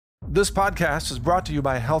This podcast is brought to you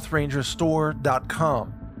by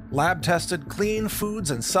HealthRangerStore.com. Lab-tested, clean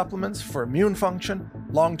foods and supplements for immune function,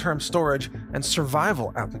 long-term storage, and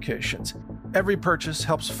survival applications. Every purchase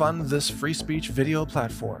helps fund this free speech video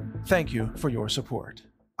platform. Thank you for your support.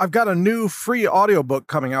 I've got a new free audiobook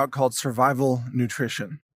coming out called Survival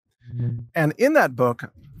Nutrition. And in that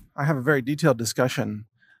book, I have a very detailed discussion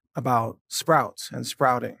about sprouts and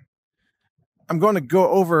sprouting. I'm going to go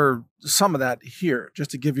over some of that here just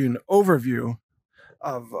to give you an overview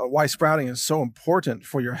of why sprouting is so important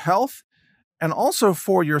for your health and also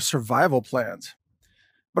for your survival plans.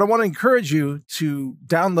 But I want to encourage you to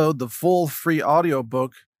download the full free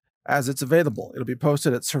audiobook as it's available. It'll be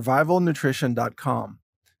posted at survivalnutrition.com.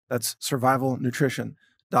 That's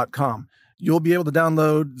survivalnutrition.com. You'll be able to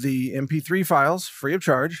download the MP3 files free of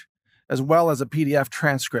charge, as well as a PDF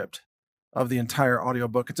transcript of the entire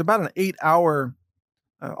audiobook. It's about an 8-hour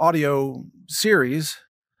audio series.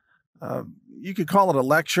 You could call it a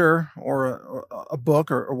lecture or a book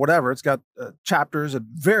or whatever. It's got chapters of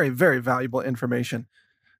very, very valuable information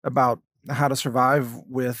about how to survive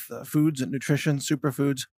with foods and nutrition,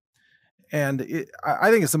 superfoods. And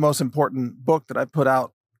I think it's the most important book that I've put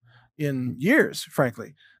out in years,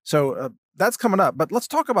 frankly. So that's coming up. But let's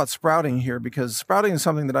talk about sprouting here, because sprouting is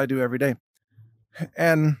something that I do every day.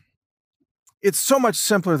 And it's so much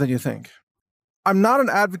simpler than you think. I'm not an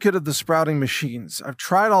advocate of the sprouting machines. I've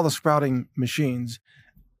tried all the sprouting machines,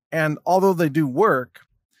 and although they do work,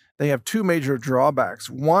 they have two major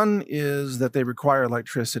drawbacks. One is that they require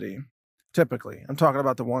electricity, typically. I'm talking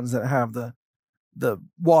about the ones that have the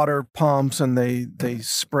water pumps, and they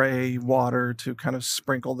spray water to kind of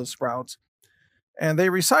sprinkle the sprouts, and they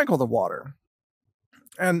recycle the water.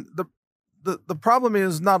 And the problem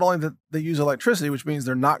is not only that they use electricity, which means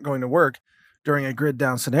they're not going to work during a grid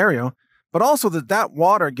down scenario, but also that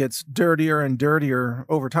water gets dirtier and dirtier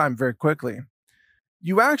over time very quickly.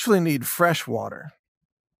 You actually need fresh water.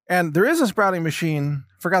 And there is a sprouting machine,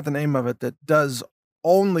 forgot the name of it, that does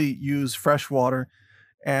only use fresh water,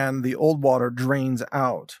 and the old water drains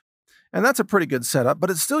out. And that's a pretty good setup,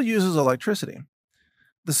 but it still uses electricity.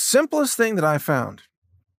 The simplest thing that I found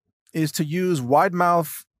is to use wide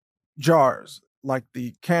mouth jars, like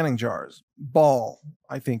the canning jars. Ball,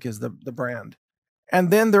 I think, is the brand. And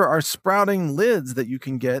then there are sprouting lids that you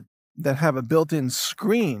can get that have a built-in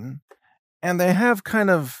screen, and they have kind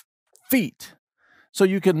of feet. So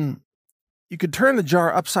you could turn the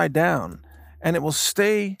jar upside down, and it will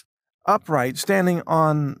stay upright, standing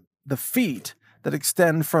on the feet that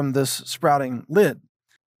extend from this sprouting lid.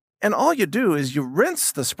 And all you do is you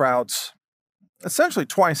rinse the sprouts essentially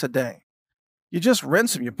twice a day. You just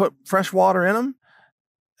rinse them. You put fresh water in them.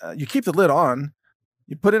 You keep the lid on.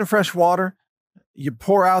 You put in fresh water. You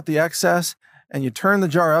pour out the excess, and you turn the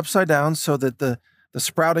jar upside down so that the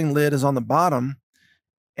sprouting lid is on the bottom.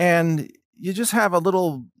 And you just have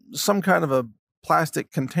some kind of a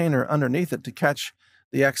plastic container underneath it to catch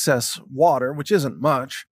the excess water, which isn't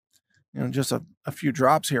much, just a few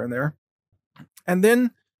drops here and there. And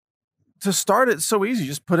then to start, it's so easy. You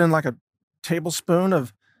just put in like a tablespoon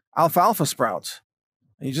of alfalfa sprouts,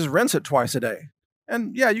 and you just rinse it twice a day.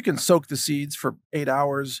 And yeah, you can soak the seeds for 8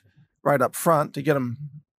 hours right up front to get them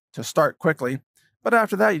to start quickly. But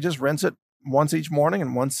after that, you just rinse it once each morning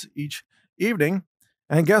and once each evening.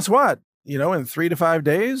 And guess what? In 3 to 5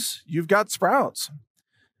 days, you've got sprouts.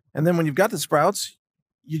 And then when you've got the sprouts,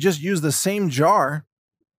 you just use the same jar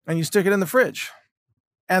and you stick it in the fridge.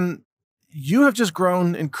 And you have just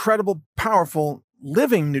grown incredible, powerful,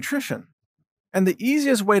 living nutrition. And the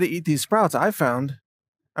easiest way to eat these sprouts, I found,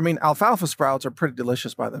 alfalfa sprouts are pretty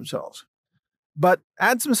delicious by themselves. But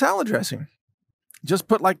add some salad dressing. Just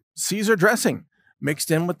put like Caesar dressing mixed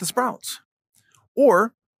in with the sprouts.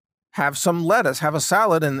 Or have some lettuce, have a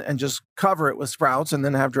salad, and just cover it with sprouts and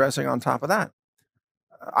then have dressing on top of that.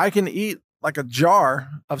 I can eat like a jar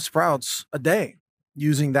of sprouts a day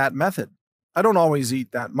using that method. I don't always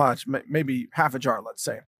eat that much, maybe half a jar, let's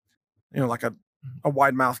say, like a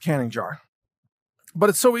wide mouth canning jar. But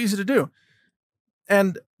it's so easy to do.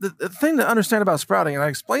 And the thing to understand about sprouting, and I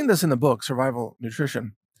explained this in the book, Survival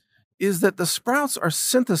Nutrition, is that the sprouts are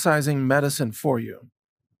synthesizing medicine for you.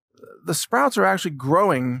 The sprouts are actually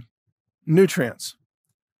growing nutrients.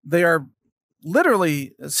 They are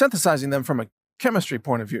literally synthesizing them from a chemistry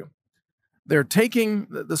point of view.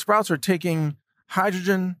 The sprouts are taking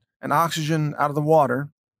hydrogen and oxygen out of the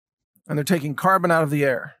water, and they're taking carbon out of the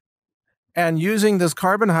air. And using this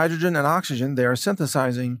carbon, hydrogen, and oxygen, they are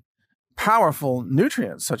synthesizing powerful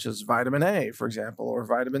nutrients such as vitamin A, for example, or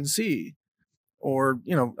vitamin C, or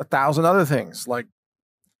 1,000 other things like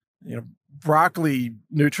broccoli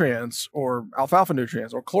nutrients or alfalfa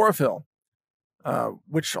nutrients or chlorophyll,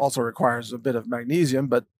 which also requires a bit of magnesium,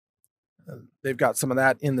 but they've got some of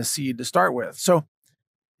that in the seed to start with. So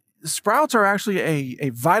sprouts are actually a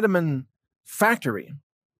vitamin factory.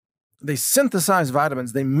 They synthesize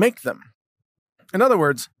vitamins, they make them. In other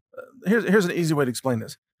words, here's an easy way to explain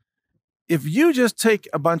this. If you just take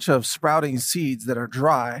a bunch of sprouting seeds that are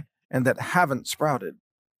dry and that haven't sprouted,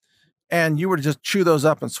 and you were to just chew those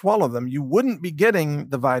up and swallow them, you wouldn't be getting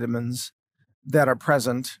the vitamins that are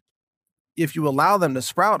present if you allow them to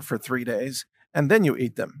sprout for 3 days and then you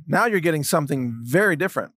eat them. Now you're getting something very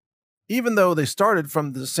different, even though they started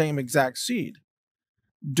from the same exact seed.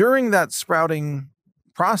 During that sprouting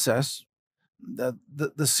process,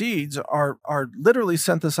 the seeds are literally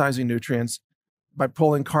synthesizing nutrients by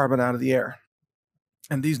pulling carbon out of the air.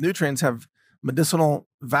 And these nutrients have medicinal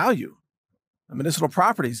value, medicinal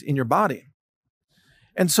properties in your body.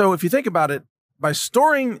 And so if you think about it, by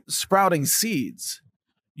storing sprouting seeds,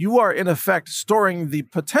 you are in effect storing the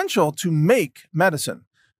potential to make medicine,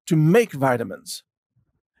 to make vitamins.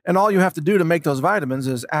 And all you have to do to make those vitamins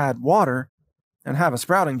is add water and have a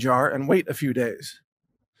sprouting jar and wait a few days.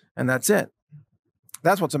 And that's it.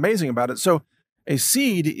 That's what's amazing about it. So a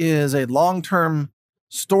seed is a long-term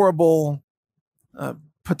storable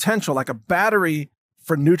potential, like a battery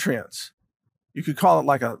for nutrients. You could call it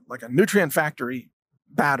like a nutrient factory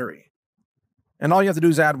battery. And all you have to do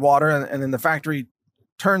is add water, and then the factory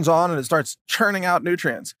turns on and it starts churning out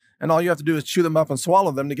nutrients. And all you have to do is chew them up and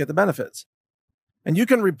swallow them to get the benefits. And you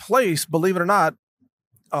can replace, believe it or not,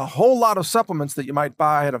 a whole lot of supplements that you might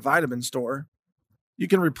buy at a vitamin store. You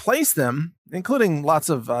can replace them, including lots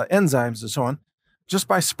of enzymes and so on, just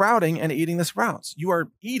by sprouting and eating the sprouts. You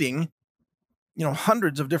are eating,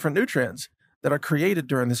 hundreds of different nutrients that are created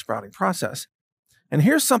during the sprouting process. And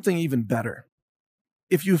here's something even better.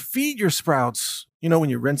 If you feed your sprouts, when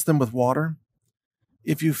you rinse them with water,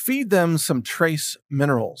 if you feed them some trace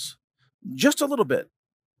minerals, just a little bit,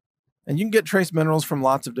 and you can get trace minerals from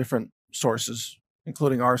lots of different sources,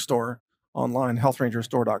 including our store online,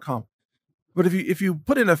 healthrangerstore.com. But if you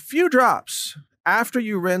put in a few drops after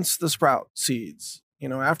you rinse the sprout seeds,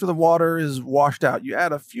 after the water is washed out, you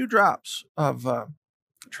add a few drops of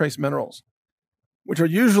trace minerals, which are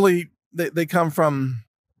usually, they come from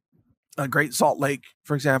a Great Salt Lake,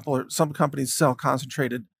 for example, or some companies sell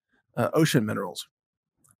concentrated ocean minerals.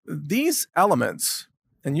 These elements,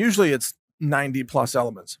 and usually it's 90 plus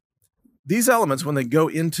elements, these elements, when they go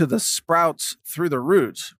into the sprouts through the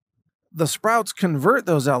roots, the sprouts convert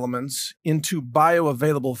those elements into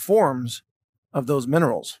bioavailable forms of those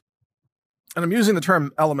minerals. And I'm using the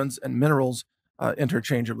term elements and minerals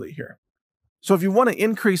interchangeably here. So if you want to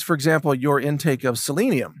increase, for example, your intake of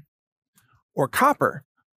selenium or copper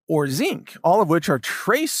or zinc, all of which are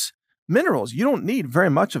trace minerals, you don't need very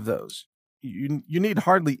much of those. You need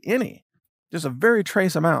hardly any, just a very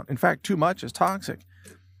trace amount. In fact, too much is toxic.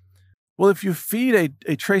 Well, if you feed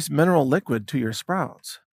a trace mineral liquid to your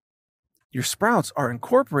sprouts are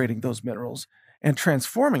incorporating those minerals and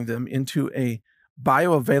transforming them into a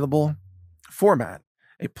bioavailable format,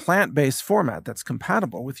 a plant-based format that's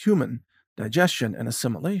compatible with human digestion and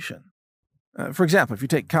assimilation. For example, if you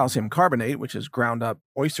take calcium carbonate, which is ground up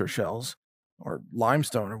oyster shells or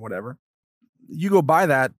limestone or whatever, you go buy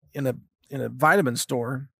that in a vitamin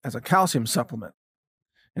store as a calcium supplement.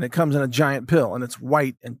 And it comes in a giant pill, and it's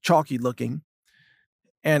white and chalky looking,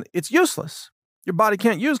 and it's useless. Your body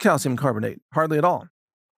can't use calcium carbonate, hardly at all.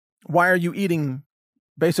 Why are you eating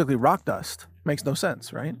basically rock dust? Makes no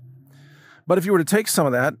sense, right? But if you were to take some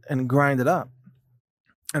of that and grind it up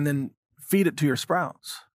and then feed it to your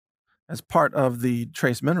sprouts as part of the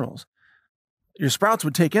trace minerals, your sprouts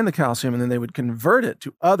would take in the calcium and then they would convert it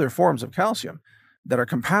to other forms of calcium that are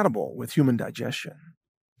compatible with human digestion.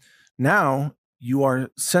 Now you are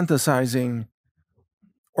synthesizing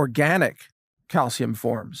organic calcium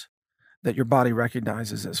forms that your body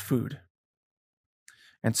recognizes as food.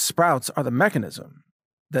 And sprouts are the mechanism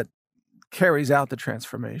that carries out the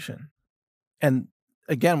transformation. And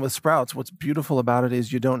again, with sprouts, what's beautiful about it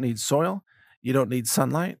is you don't need soil, you don't need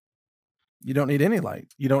sunlight, you don't need any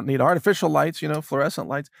light. You don't need artificial lights, fluorescent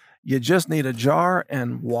lights. You just need a jar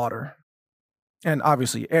and water. And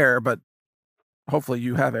obviously air, but hopefully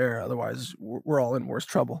you have air. Otherwise, we're all in worse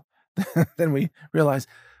trouble than we realize.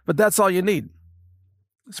 But that's all you need.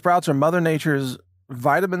 Sprouts are Mother Nature's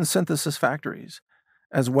vitamin synthesis factories,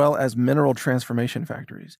 as well as mineral transformation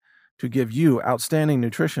factories, to give you outstanding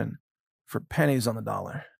nutrition for pennies on the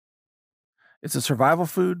dollar. It's a survival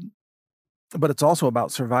food, but it's also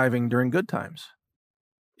about surviving during good times.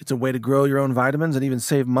 It's a way to grow your own vitamins and even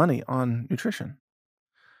save money on nutrition.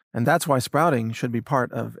 And that's why sprouting should be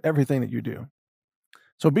part of everything that you do.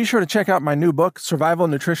 So be sure to check out my new book,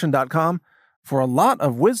 survivalnutrition.com, for a lot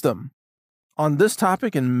of wisdom on this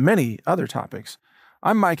topic and many other topics.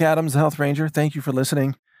 I'm Mike Adams, the Health Ranger. Thank you for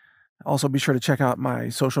listening. Also, be sure to check out my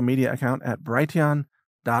social media account at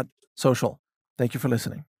brighteon.social. Thank you for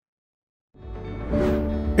listening.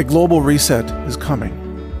 A global reset is coming,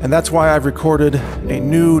 and that's why I've recorded a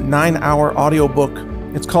new 9-hour audiobook.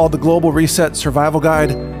 It's called The Global Reset Survival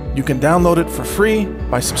Guide. You can download it for free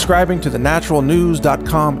by subscribing to the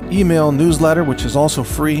NaturalNews.com email newsletter, which is also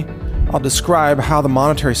free. I'll describe how the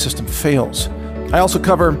monetary system fails. I also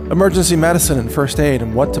cover emergency medicine and first aid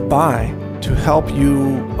and what to buy to help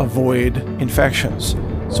you avoid infections.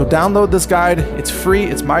 So download this guide. It's free.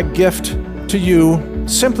 It's my gift to you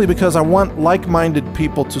simply because I want like-minded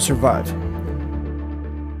people to survive.